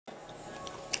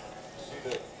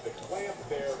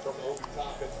there from Obi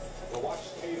Toppin. We'll watch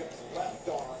Tatum's left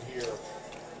arm here.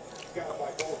 Got it by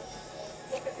both.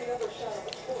 Look at the other side of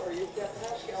the floor. You've got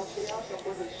Pascal Siakam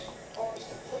with his arms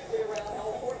completely around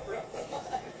Al Horford.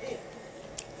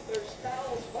 There's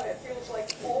fouls by, it feels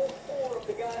like, all four of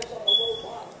the guys on the low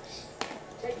box.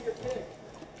 Take your pick.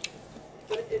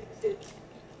 But it's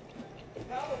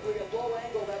probably a low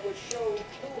angle that would show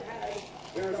who had.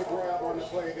 There's a grab on the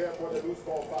play there for the loose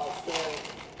ball foul stand.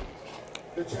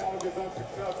 The challenge is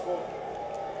unsuccessful.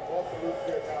 Also loose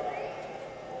their timeout.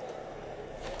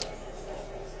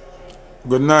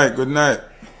 Good night, good night.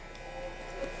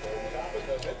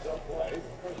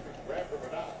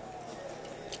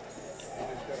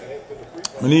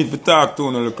 We need to talk to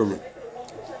him a little bit.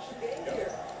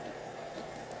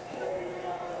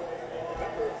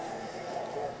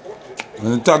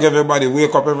 And tag everybody,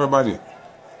 wake up everybody.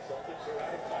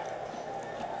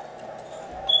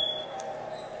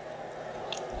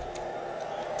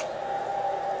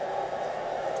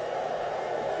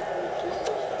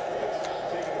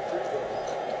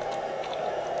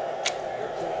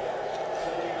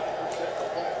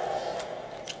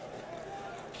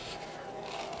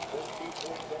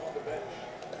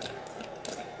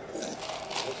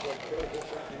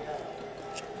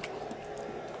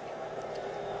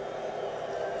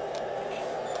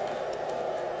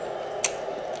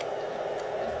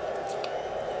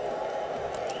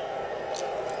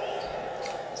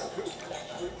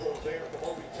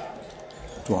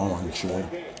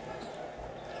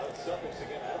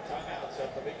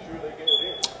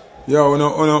 Yo,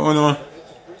 no.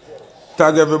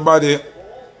 Tag everybody.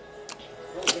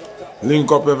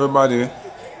 Link up everybody.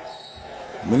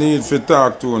 We need to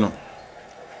talk to you.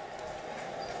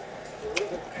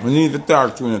 We need to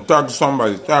talk to you. Tag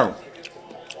somebody. Tag.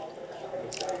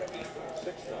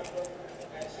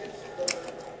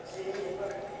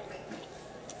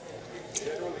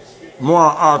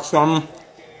 More ask some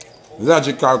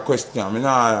logical question.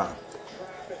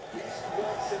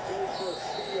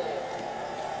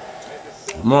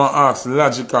 More ask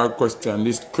logical question.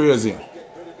 This crazy.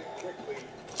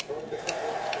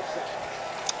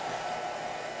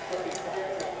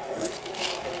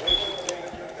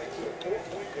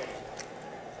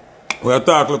 We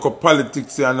talk like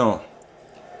politics here now.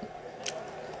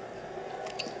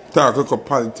 Talk like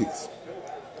politics.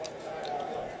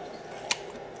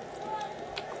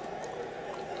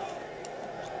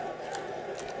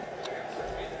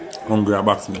 Hungry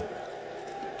about me.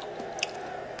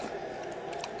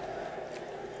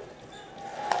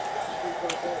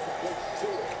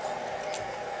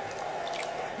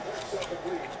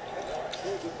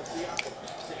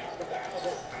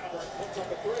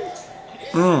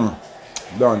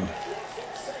 Done.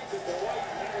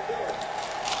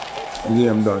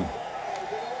 Game done.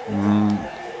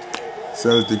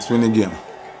 Celtics win the game.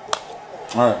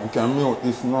 Alright, we can mute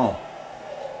this now.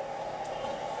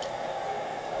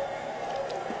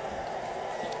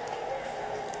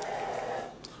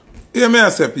 Hear me, I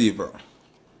say, people.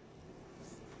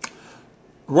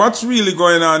 What's really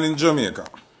going on in Jamaica?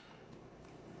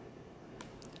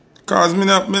 Because me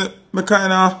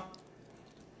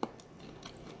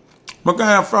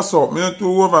kind of fuss up. Me not too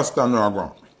overstand where I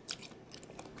go.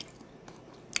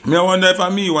 Me wonder if I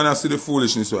when I see the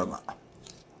foolishness where I go.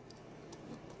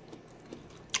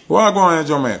 What going on in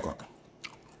Jamaica?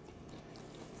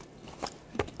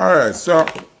 Alright, so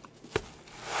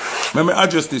let me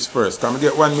address this first. Can I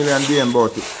get 1 million DM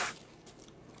about it?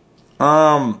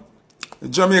 The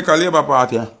Jamaica Labour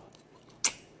Party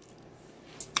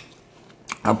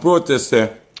a protest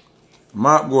say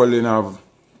Mark Golding have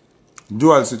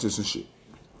dual citizenship.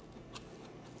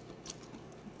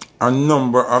 A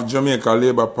number of Jamaica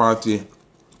Labour Party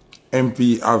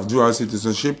MP have dual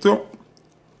citizenship too.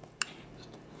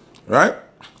 Right?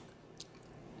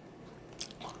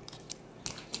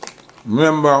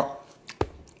 Remember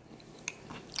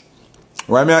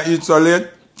why me I eat so late?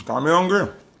 Because I'm hungry.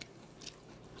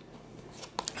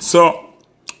 So,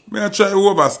 me I try to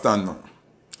overstand now.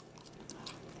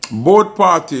 Both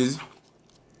parties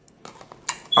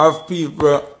have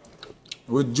people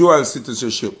with dual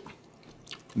citizenship.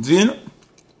 Do you know?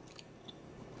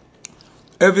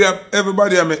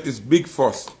 Everybody I make this big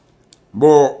fuss.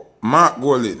 But Mark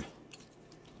Golding.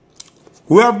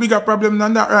 We have bigger problem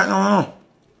than that right now.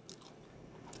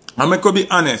 And I could be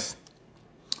honest.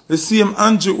 The same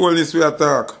Andrew Holness we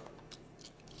attack.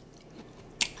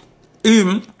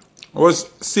 Him was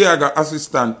Siaga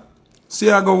assistant.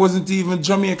 Siaga wasn't even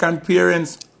Jamaican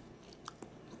parents.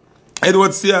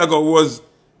 Edward Siaga was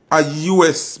a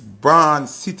US born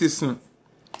citizen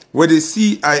where the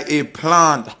CIA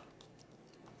planned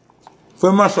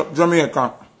for mash up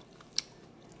Jamaica.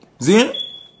 See?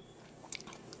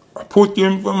 Put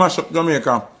him for mash up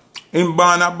Jamaica. Him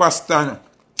born at Boston.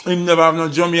 Him never have no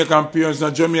Jamaican parents,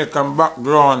 no Jamaican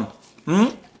background.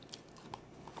 I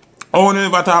won't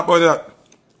ever talk about that.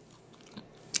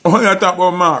 I want to talk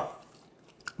about Mark.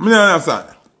 I don't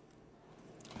understand.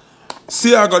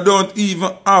 Siaga don't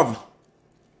even have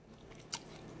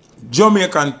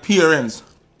Jamaican parents.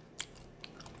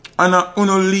 And a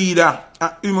uno leader,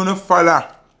 and him uno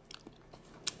follower.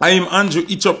 And him Andrew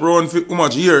each up round for how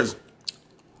much years?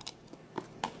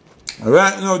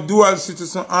 Right now, dual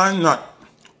citizen or not.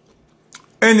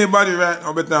 Anybody right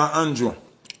now better than Andrew.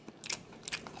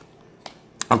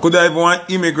 I could have even one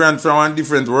immigrant from one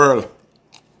different world.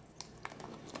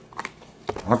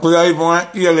 I could have even one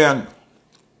alien.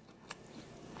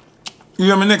 You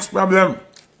know my next problem?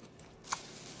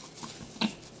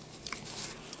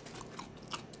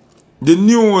 The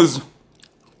news,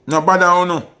 no bother or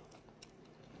no.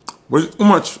 But how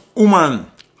much women,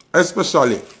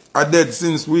 especially, are dead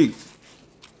since week?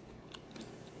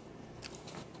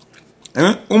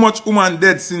 How much women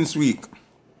dead since week?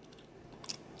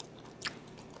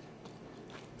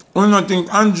 I don't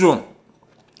think Andrew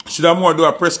should have more do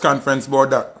a press conference about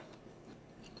that.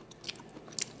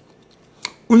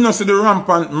 We don't see the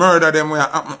rampant murder them where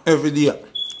happen every day.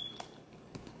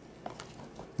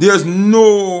 There's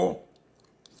no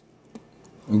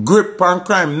grip on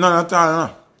crime, none at all.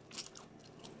 No.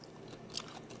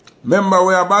 Remember,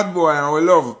 we're a bad boy and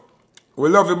we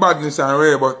love the badness and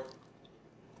way, but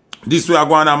this we are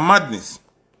going on madness.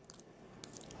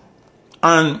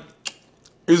 And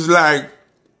it's like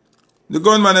the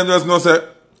gunman them just know say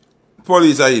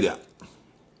police are idiot.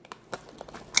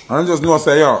 And just know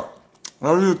say yo,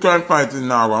 I really can't fight it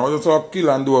now. I just want to kill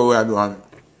and do what we are doing.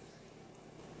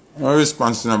 No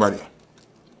response to nobody.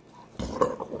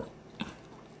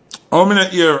 How many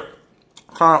here?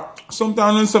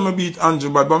 Sometimes when I beat Andrew,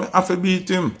 but I have to beat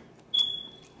him.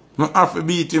 I have to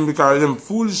beat him because of them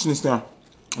foolishness now.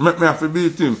 Make me have to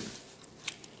beat him.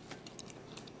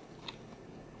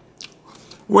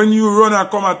 When you run and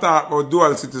come and talk about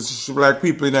dual citizenship, like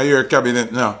people in your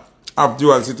cabinet now have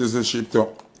dual citizenship too.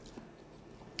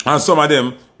 And some of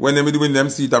them, when they win them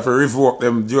seat, have to revoke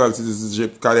them dual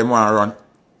citizenship because they want to run.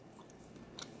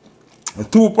 The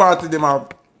two parties them have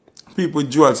people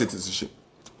with dual citizenship.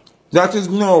 That is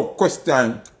no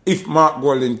question if Mark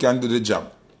Golding can do the job.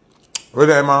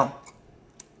 Whether I'm a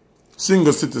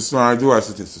single citizen or a dual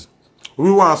citizen.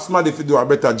 We want somebody to do a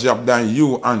better job than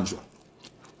you, Andrew.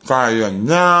 Because you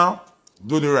now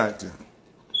do the right thing.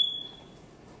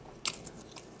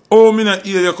 Oh, me not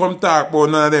hear you come talk about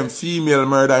none of them female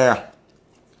murder here.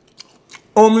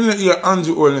 Oh, me not hear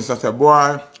Andrew Holness say,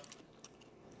 boy,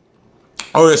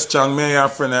 oh, strong, me your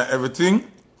friend and everything,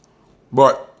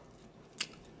 but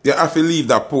you have to leave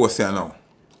that post here now.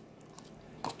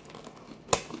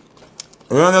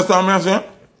 You understand me, I say?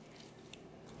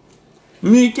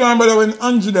 Me can't bother when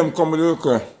Andrew them come with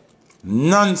look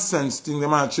nonsense thing,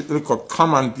 them are look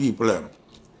common people them.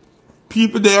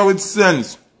 People there with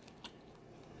sense.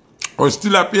 Or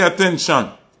still have pay attention.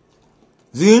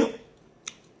 See?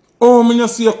 Oh, me not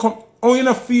see you come. Oh, you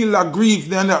not feel that grief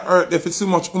there on the earth if it's so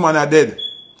much woman are dead.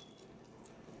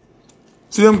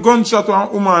 See them gunshot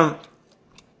on woman.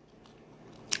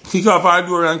 Kick off her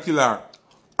door and kill her.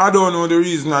 I don't know the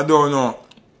reason, I don't know.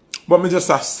 But me just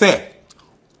say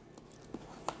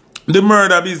the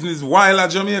murder business wild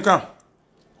at Jamaica.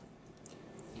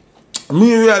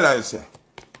 Me realize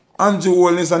Andrew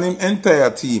Holness and him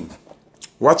entire team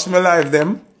watch me live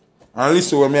them and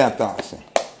listen when me talk.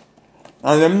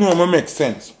 And them know me make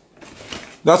sense.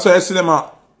 That's why I see them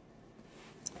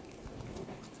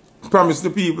promise the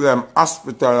people them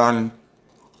hospital and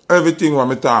everything what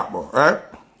me talk about, right?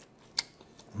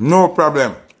 No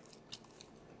problem.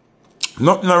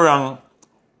 Nothing wrong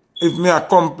if me a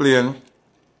complain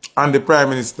and the Prime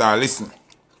Minister listen.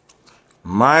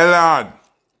 My lord,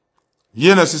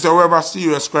 you know, sister, we have a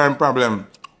serious crime problem.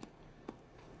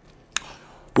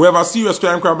 We have a serious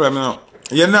crime problem, you know.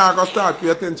 You're not going to start pay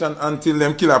attention until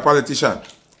them kill a politician.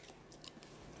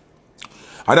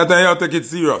 And that time you have to take it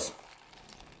serious.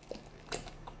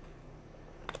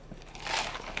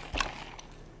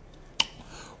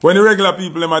 When the regular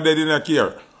people them are dead in a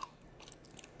care.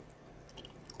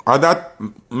 And that,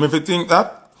 if you think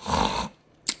that,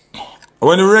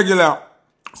 when the regular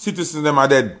citizens them are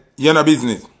dead, you're no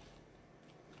business.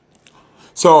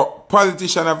 So,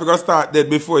 politicians have to start dead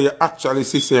before you actually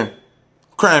see some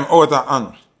crime out of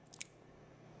hand.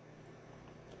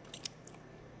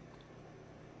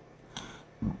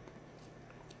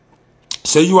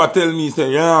 So you are telling me, say,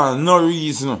 yeah, no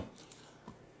reason.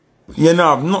 You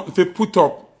know, have nothing to put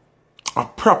up a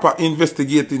proper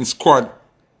investigating squad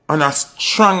and a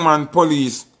strongman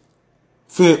police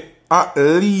for at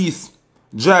least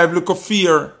drive look of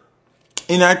fear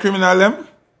in a criminal them.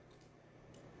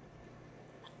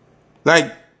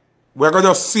 Like, we're going to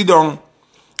just sit down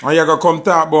and you're going to come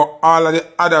talk about all of the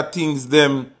other things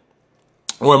them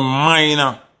were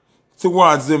minor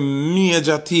towards the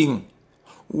major thing.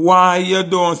 Why you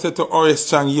don't say to Horace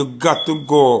Chang, you got to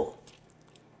go.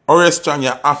 Horace Chang,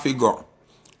 you have to go.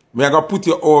 We're going to put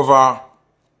you over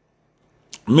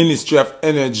Ministry of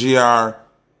Energy or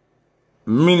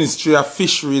Ministry of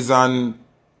Fisheries and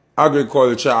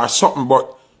Agriculture or something,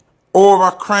 but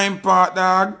over crime part,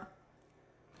 dog,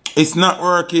 it's not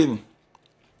working.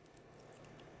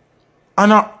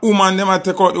 And a woman, them a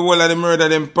take out the whole of the murder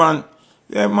them pan.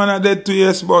 Yeah, man are dead 2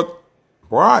 years, but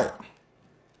why?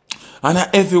 And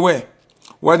everywhere.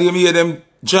 What do you hear them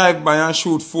drive by and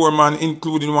shoot 4 men,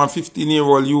 including one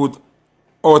 15-year-old youth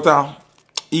out of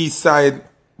east side?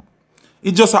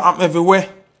 It just happen everywhere.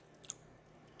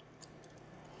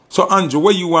 So Andrew,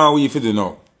 what you want we to do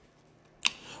now?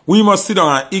 We must sit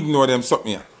down and ignore them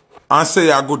something here and say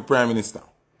you're a good prime minister.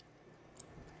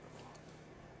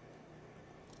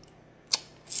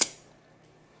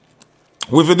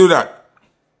 We will do that.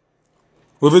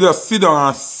 We will just sit down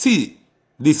and see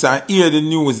this and hear the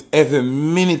news every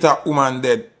minute a woman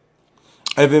dead.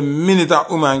 Every minute a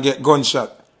woman get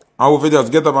gunshot. And we will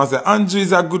just get up and say, Andrew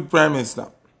is a good prime minister.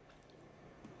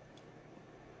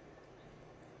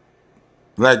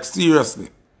 Like, seriously.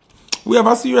 We have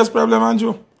a serious problem,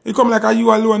 Andrew. You come like a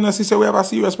you alone and say we have a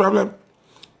serious problem.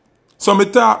 So me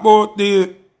talk about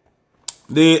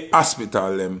the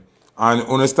hospital them. And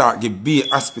when you start give be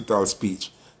hospital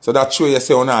speech. So that show you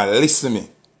say, oh no, listen me.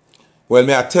 Well,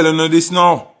 me I telling you this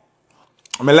now.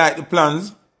 I like the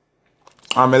plans.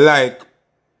 And I like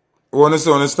when you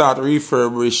start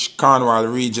refurbish Cornwall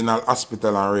Regional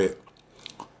Hospital and rate.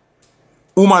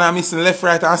 Woman are missing left,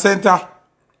 right and center.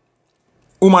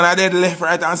 Woman are dead left,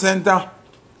 right and center.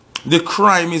 The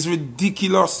crime is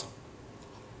ridiculous.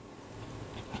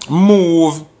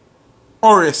 Move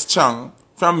Horace Chang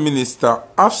from Minister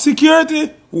of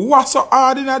Security. What's so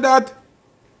hard in that?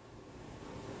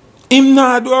 Him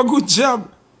not do a good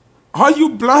job. Are you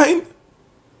blind?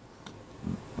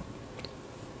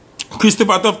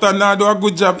 Christopher Tufton not do a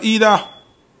good job either.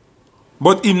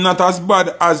 But him not as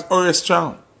bad as Horace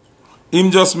Chang.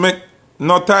 Him just make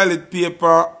no toilet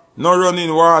paper, no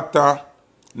running water,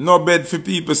 no bed for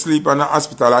people sleep in the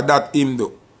hospital. That him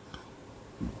do.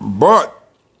 But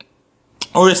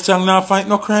Horace Chang not fight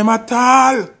no crime at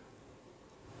all.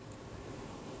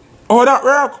 How that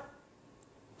work?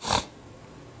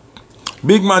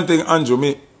 Big man thing, Andrew,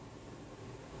 me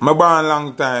born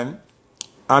long time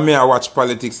and me I watch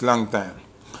politics long time.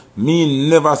 Me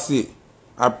never see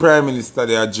a prime minister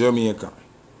there at Jamaica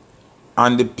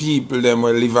and the people them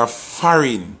will live a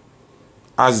foreign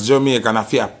as Jamaican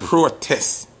if you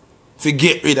protest to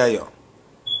get rid of you.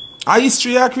 A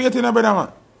history you are creating, a brother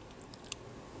man.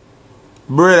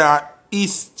 Brother,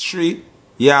 history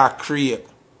you are create.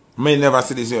 Me never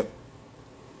see this yet.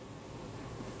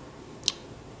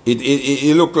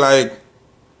 It look like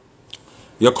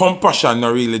your compassion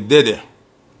not really dead.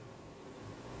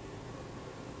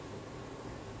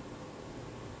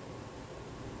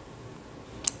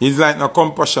 It's like no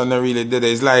compassion not really dead.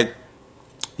 It's like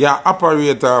you're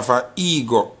operator of an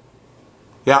ego.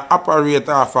 You're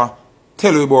operator of a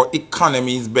tell you about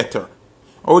economy is better.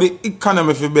 How the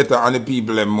economy feel better and the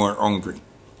people are more hungry.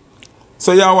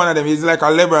 So you're one of them. It's like a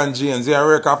LeBron James. You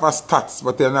work off of stats,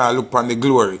 but you not look on the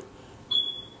glory.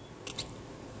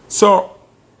 So,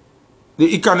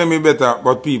 the economy better,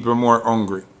 but people more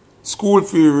hungry. School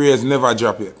fee raise never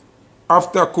drop yet.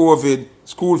 After COVID,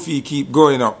 school fee keep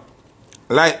going up.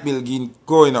 Light bill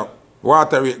going up.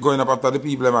 Water rate going up after the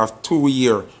people have 2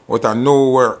 years without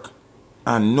no work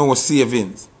and no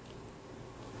savings.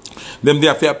 Them they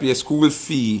have to pay school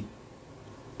fee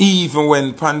even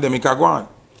when pandemic are gone.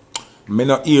 Me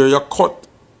not hear you cut.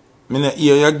 Me not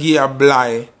hear you give a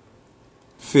blight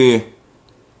for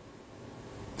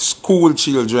school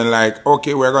children, like,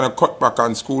 okay, we're going to cut back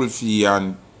on school fee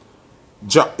and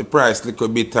drop the price a little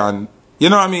bit, and you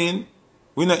know what I mean?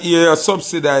 We not hear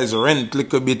subsidize rent a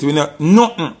little bit. We not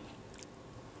nothing.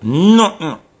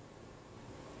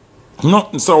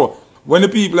 So when the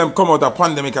people them come out of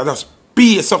pandemic, I just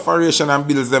pay sufferation and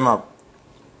bills them up.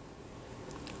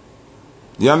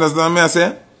 You understand me I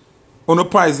say? On the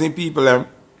poisoning people them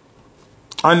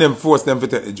and them force them to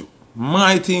take the job.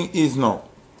 My thing is now,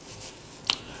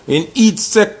 in each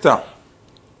sector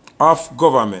of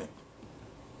government,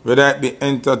 whether it be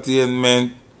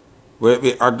entertainment, whether it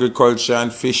be agriculture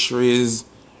and fisheries,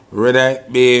 whether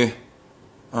it be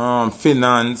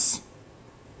finance,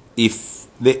 if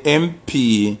the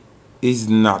MP is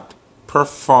not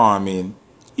performing,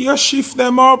 you shift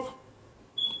them up.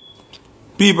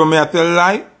 People may tell a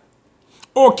lie.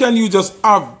 Or can you just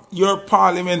have your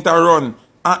parliament run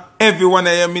and everyone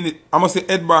in a minute? I must say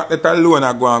Edward let alone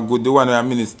are going good, the one who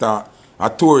minister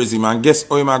of tourism, and guess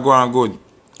how him are going good?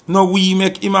 No, we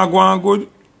make him a going good.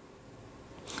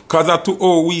 Because at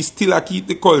all we still a keep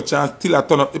the culture and still a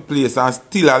turn up the place and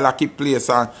still a lucky place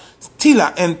and still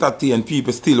a entertain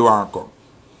people still want to come.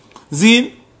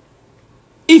 Zin,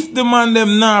 if the man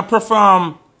them not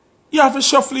perform, you have to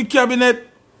shuffle the cabinet.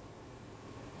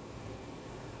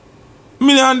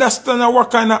 Me don't understand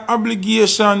what kind of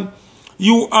obligation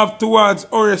you have towards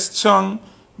Horace Chang.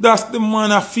 That's the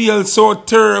man I feel so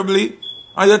terribly.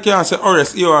 And you can't say,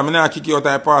 Horace, I'm not kick you out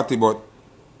of the party, but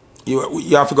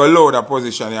you have to go lower the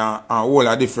position and hold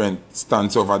a different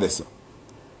stance over this.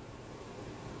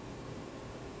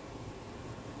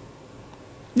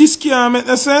 This can't make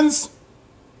no sense.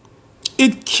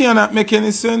 It cannot make any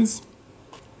sense.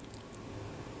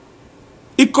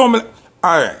 It come,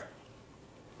 alright.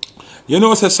 You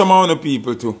know, say some of the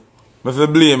people too. I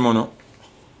have blame you know.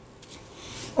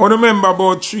 I remember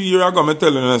about 3 years ago, I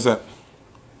tell you, I said,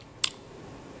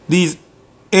 these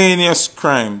heinous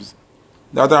crimes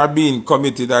that are being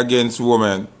committed against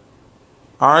women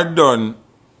are done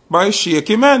by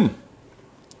shaky men.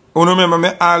 You remember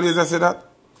me always I say that?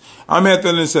 And I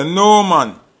tell you, say, no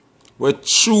man will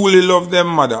truly love them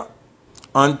mother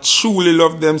and truly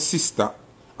love them sister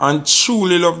and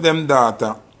truly love them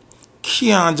daughter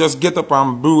can't just get up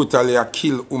and brutally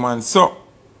kill woman. So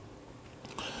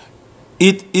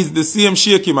it is the same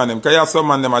shaky man them, because you have some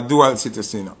man them are dual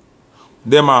citizen.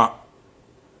 Them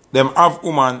have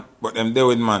woman, but them deal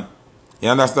with man. You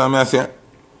understand me I say?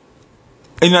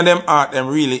 In them heart them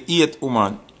really hate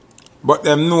woman, but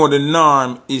them know the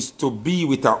norm is to be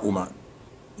with a woman.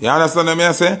 You understand me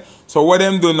I say? So what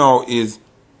them do now is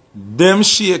them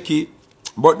shaky,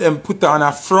 but them put on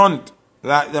a front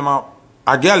like them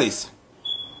a girlies.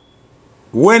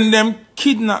 When them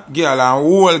kidnap girl and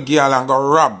hold girl and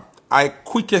go rob, I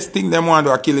quickest thing them want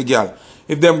to kill a girl.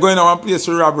 If them going to one place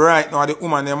to rob right now, the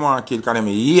woman them want to kill, because them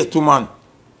hate woman.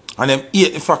 And them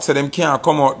hate the fact that them can't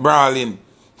come out brawling.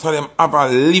 So them have a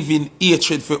living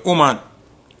hatred for woman.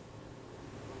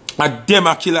 And them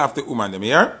a kill after woman, them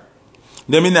hear?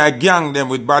 Them in a gang them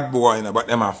with bad boy, you know, but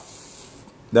them a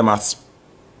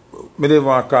me don't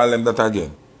want to call them that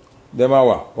again. Them a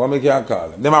what? What me can call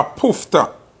them? Them a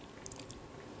poofta.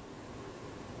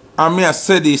 And me I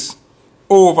said this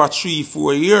over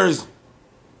 3-4 years.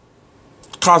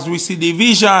 Because we see the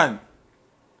vision.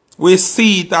 We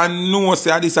see it and know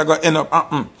say this is going to end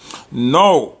up.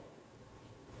 No.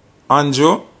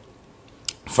 Andrew,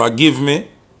 forgive me,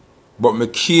 but me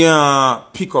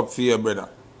can't pick up for you, brother.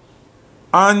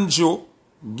 Andrew,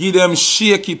 give them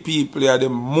shaky people are the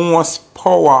most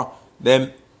power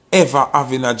them ever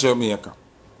have in a Jamaica.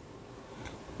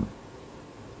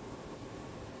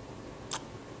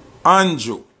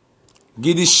 Andrew,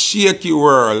 give the shaky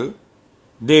world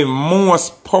the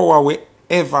most power we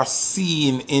ever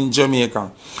seen in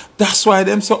Jamaica. That's why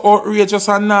them so outrageous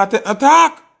and not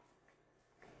attack.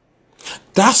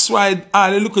 That's why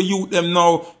all the little youth them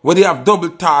now, where they have double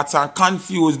thoughts and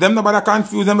confused. Them nobody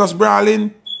confused, them just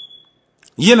brawling.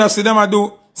 You know, see them I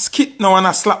do skit now and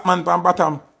a slap man pan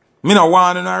bottom. Me no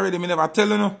warn you already, me never tell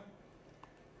you no.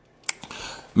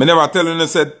 Me never tell you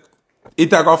said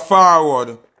it a go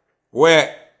forward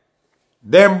where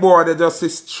them boy they just see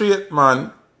straight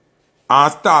man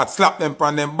and start slap them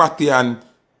pan them body and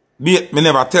me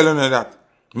never tell you that.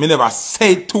 Me never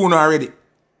say it to you already.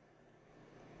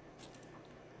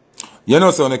 You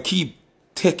know, so I keep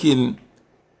taking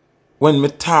when me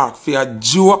talk for a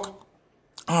joke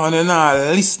and you're not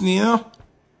listening, you know.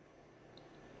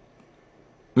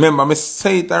 Remember, me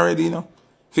say it already, you know.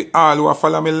 For all who have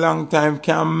followed me long time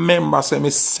can remember, say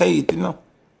me say it, you know.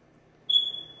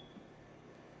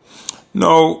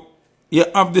 Now, you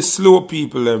have the slow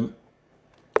people them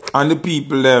and the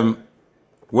people them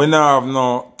when I have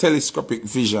no telescopic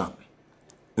vision.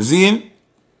 Zine?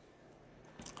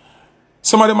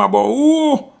 Some of them about,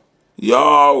 oh,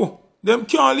 yo, them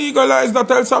can't legalize that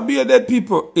else be a dead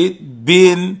people. It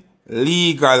been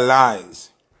legalized.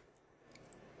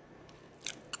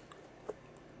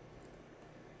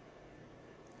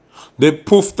 The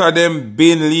poofta them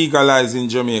been legalized in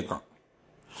Jamaica.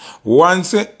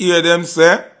 Once you hear them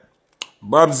say,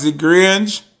 Babsy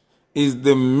Grange is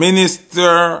the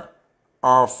Minister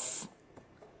of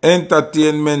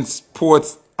Entertainment,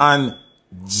 Sports and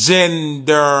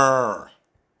Gender.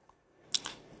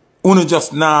 Uno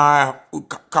just now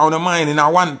count of mind in a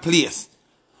one place.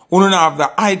 Uno now have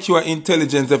the IQ or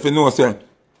intelligence if you know say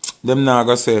them now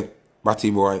go say batty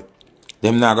boy.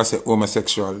 Them now go say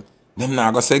homosexual. Them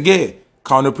now go say gay.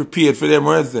 Count of prepared for them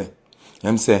words there.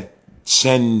 Them say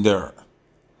gender.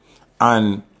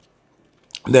 And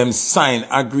them sign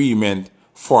agreement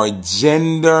for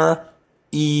gender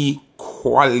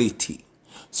equality.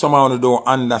 Some of you don't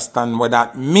understand what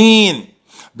that mean.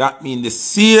 That mean the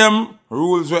same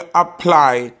rules will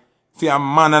apply for a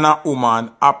man and a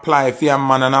woman, apply for a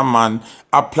man and a man,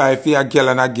 apply for a girl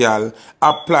and a girl,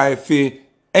 apply for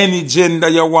any gender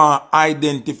you want to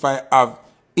identify of.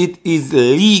 It is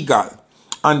legal.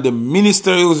 And the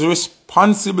minister is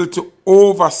responsible to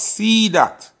oversee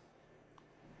that.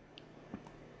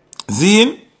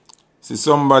 Zine, see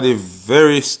somebody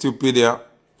very stupid here.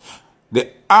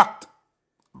 The act,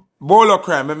 bolo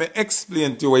crime, let me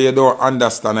explain to you what you don't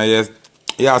understand.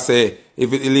 You say,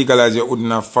 if it illegalized, you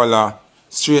wouldn't have follow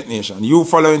straight nation. You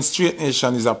following straight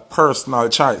nation is a personal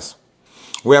choice.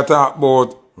 We are talking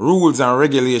about rules and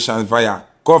regulations via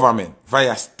government,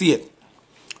 via state.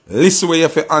 Listen what you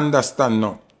have to understand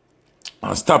now.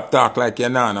 And stop talk like you're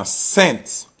not in a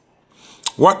sense.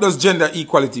 What does gender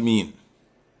equality mean?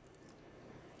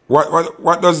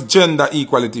 What does gender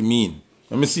equality mean?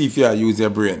 Let me see if you use your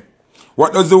brain.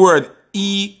 What does the word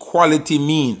equality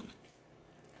mean?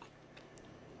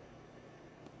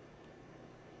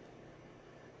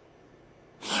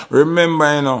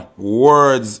 Remember, you know,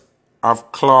 words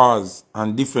have clause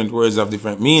and different words have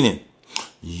different meaning.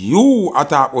 You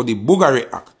attack about the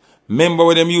Buggery Act. Remember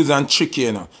what them use and trick you,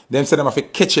 you know. Them say them have to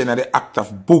catch you in the act of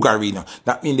buggery, you know.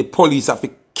 That means the police have to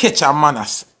catch a man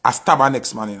as stab a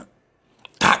next man, you know.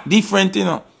 That different, you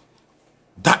know.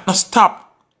 That no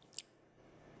stop.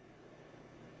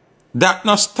 That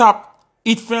no stop.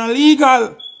 It's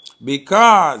illegal.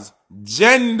 Because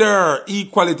gender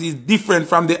equality is different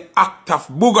from the act of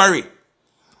buggery.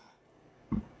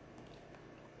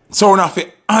 So we have to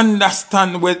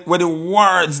understand what the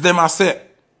words them are say.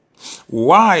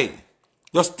 Why?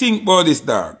 Just think about this,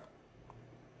 dog.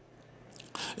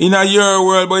 In a your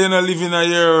world, but you don't live in a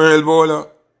your world,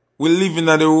 but we live in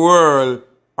the world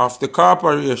of the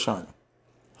corporation.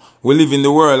 We live in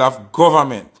the world of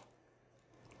government.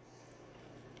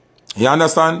 You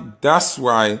understand? That's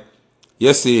why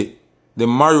you see the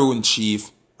Maroon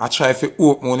chief I try to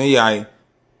open the eye.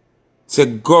 Say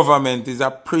government is a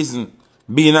prison.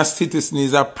 Being a citizen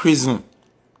is a prison.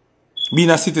 Being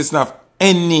a citizen of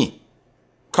any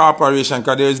corporation,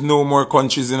 because there is no more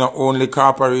countries, you know, only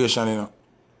corporation, you know.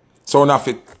 So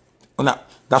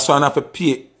that's why I have to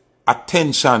pay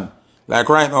attention. Like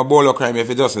right now, bolo crime, if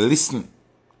you just listen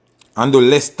and do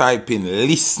less typing,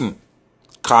 listen.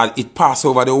 Because it pass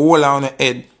over the whole on the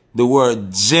head, the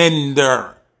word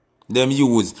gender. Them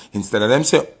use, instead of them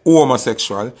say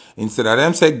homosexual, instead of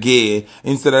them say gay,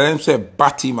 instead of them say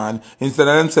batty man, instead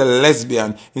of them say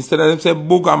lesbian, instead of them say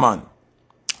booger man,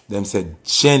 them say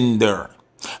gender.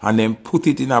 And then put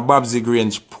it in a Babsy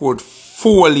Grange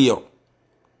portfolio.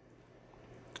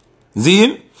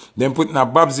 Zine? Then put in a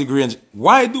Babsy Grange.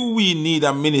 Why do we need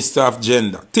a minister of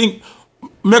gender? Think,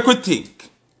 make we think.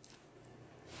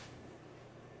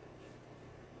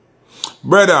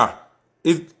 Brother,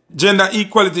 if gender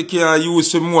equality can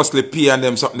use to mostly pay and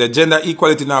them something, the gender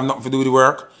equality now have nothing to do with the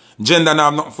work. Gender now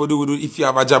have nothing to do with if you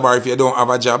have a job or if you don't have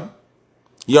a job.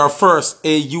 You're first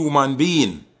a human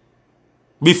being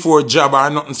before job or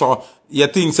nothing. So you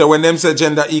think so when them say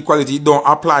gender equality, it don't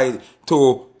apply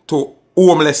to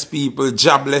homeless people,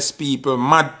 jobless people,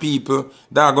 mad people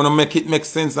that are gonna make it make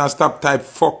sense and stop type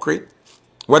fuckery.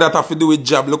 What that have to do with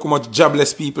job? Look how much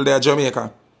jobless people there in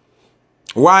Jamaica.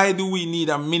 Why do we need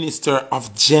a minister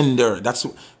of gender? That's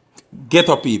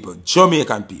ghetto people,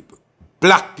 Jamaican people,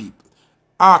 black people.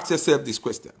 Ask yourself this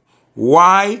question.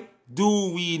 Why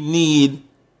do we need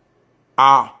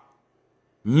a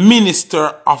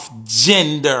minister of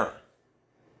gender?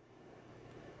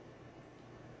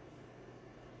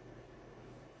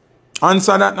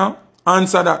 Answer that now.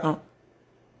 Answer that now.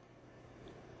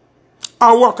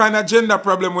 And what kind of gender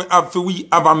problem we have for we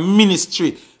have a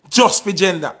ministry just for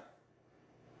gender?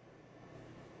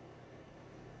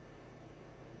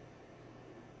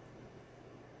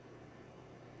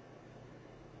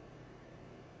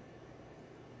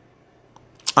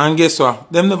 And guess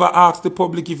what? Them never ask the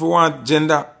public if we want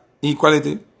gender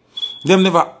equality. Them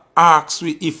never ask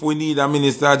we if we need a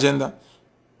minister of gender.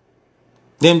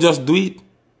 Them just do it.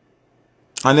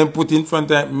 And then put in front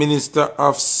of Minister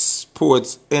of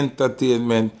Sports,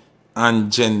 Entertainment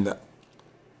and Gender.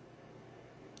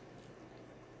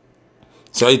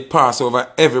 So it pass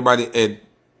over everybody's head.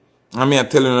 I mean, I'm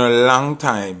telling you a long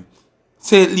time.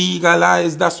 Say it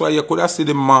legalized. That's why you could have see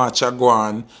the march a go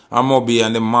on a Moby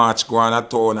and the march go on a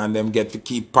town and them get to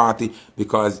keep party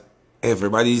because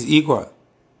everybody is equal.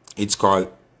 It's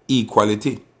called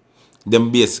equality.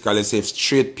 Them basically say if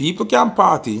straight people can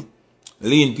party,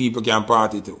 lean people can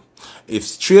party too. If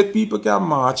straight people can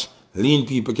march, lean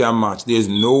people can march. There's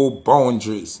no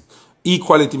boundaries.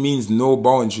 Equality means no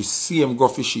boundaries. Same go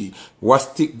fishy. What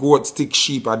stick goat, stick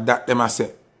sheep, and that them I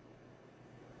say.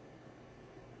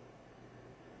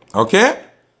 Okay?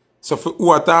 So for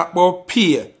who talk about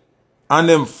pay and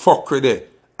them fuckery there.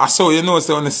 I saw you know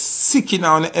say on the sick in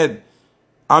on the head.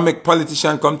 I make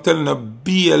politician come telling a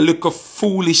be a little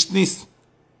foolishness.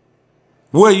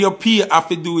 What your pay have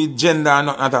to do with gender and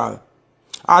nothing at all.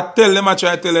 I tell them, I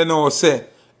try to tell them now, say,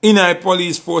 in a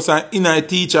police force and in a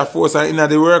teacher force and in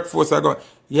the workforce,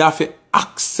 you have to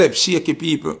accept shaky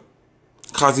people.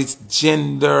 Because it's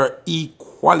gender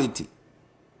equality.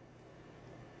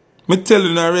 Me tell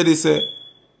you already, say,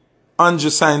 Andrew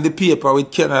signed the paper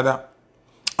with Canada.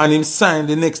 And him signed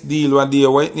the next deal one day,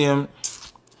 what name?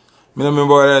 I don't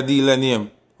remember what that deal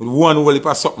name. With one whole heap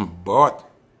of something. But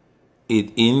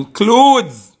it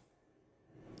includes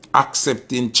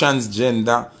accepting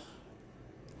transgender,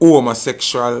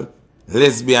 homosexual,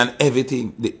 lesbian,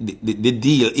 everything. The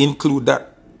deal include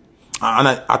that. And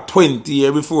at 20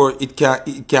 years before it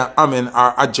can amend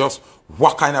or adjust,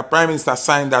 what kind of prime minister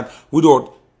signed that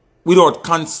without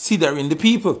considering the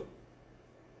people?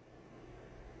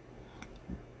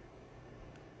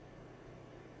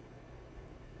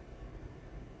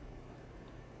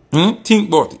 Think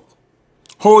about it.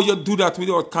 How you do that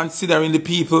without considering the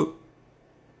people?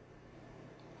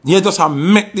 You just have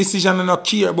make decision and not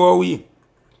care about we.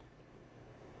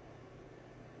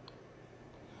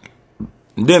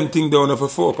 Them things they don't have a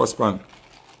focus on.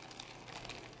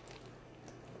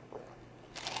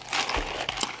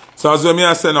 So as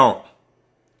I say now,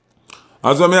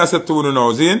 as I say to you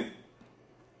now, see?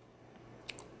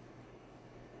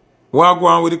 What go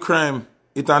on with the crime?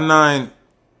 It's a 9.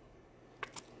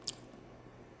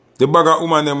 The bag of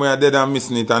woman them were dead and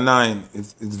missing it a 9.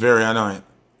 It's very annoying.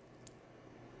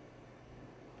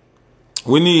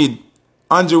 We need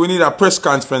a press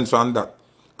conference on that.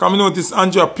 Come notice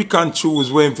Andrew pick and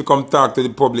choose when to come talk to the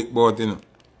public about it.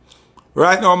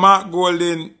 Right now, Mark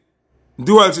Golding,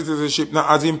 dual citizenship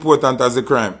not as important as the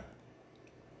crime.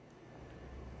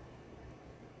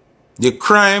 The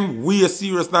crime way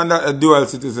serious than that a dual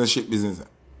citizenship business.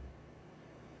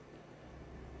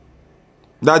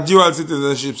 That dual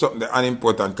citizenship is something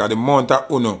unimportant because the amount of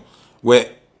UNO we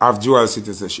have dual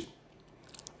citizenship.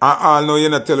 And all know you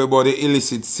not tell about the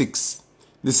illicit 6.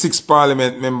 The 6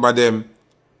 parliament member them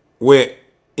were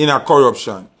in a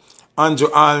corruption. And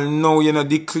you all know you know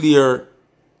declare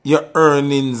your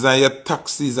earnings and your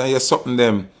taxes and your something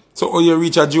them. So when you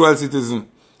reach a dual citizen,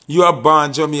 you are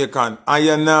born Jamaican and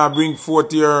you now bring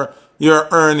forth your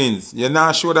earnings. You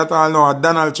not sure that all know a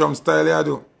Donald Trump style you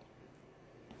do.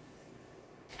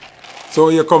 So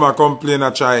you come and complain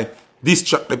and try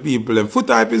distract the people. And Foota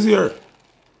type is here.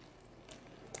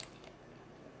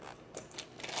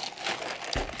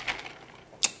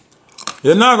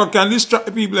 You now can distract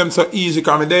the people them so easy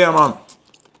because I'm there, man.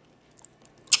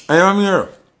 I am here.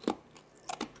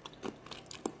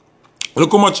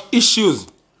 Look how much issues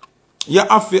you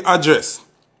have to address.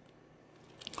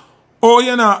 Oh,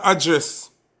 you not address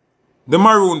the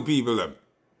maroon people them.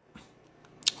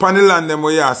 Pan the land them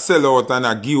where you sell out and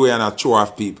a give away and a throw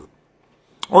off people.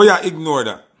 Oh, you ignore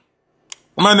that.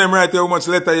 Man, them write how much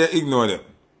letter you ignore them.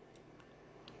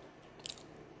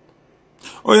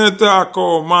 Oh, you talk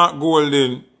how Mark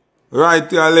Golding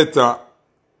write a letter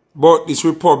about this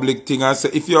republic thing and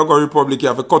say if you go republic you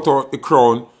have to cut out the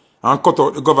crown and cut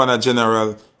out the governor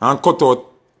general and cut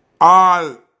out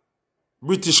all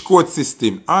British court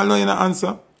system. I know you not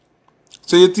answer.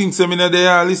 So you think say me not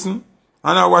there listen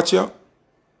and I watch you?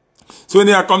 So when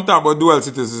you come talk about dual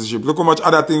citizenship, look how much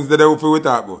other things that we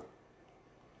talk about.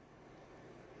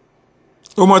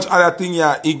 How much other things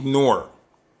you ignore.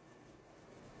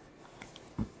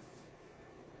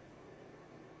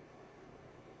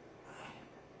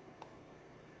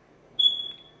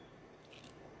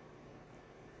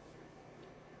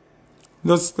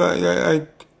 Just like I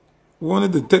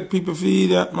wanted to take people for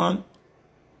idiot, man.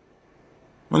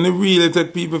 When they really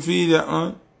take people for idiot,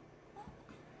 man.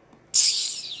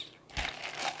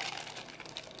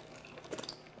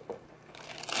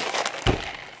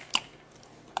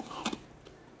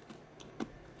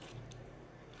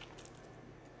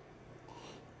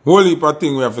 Whole heap of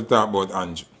thing we have to talk about,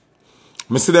 Andrew.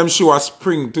 I see them show a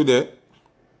spring today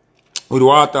with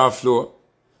water flow.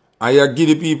 And you give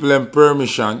the people them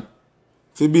permission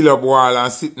to build up wall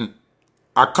and sitting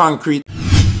a concrete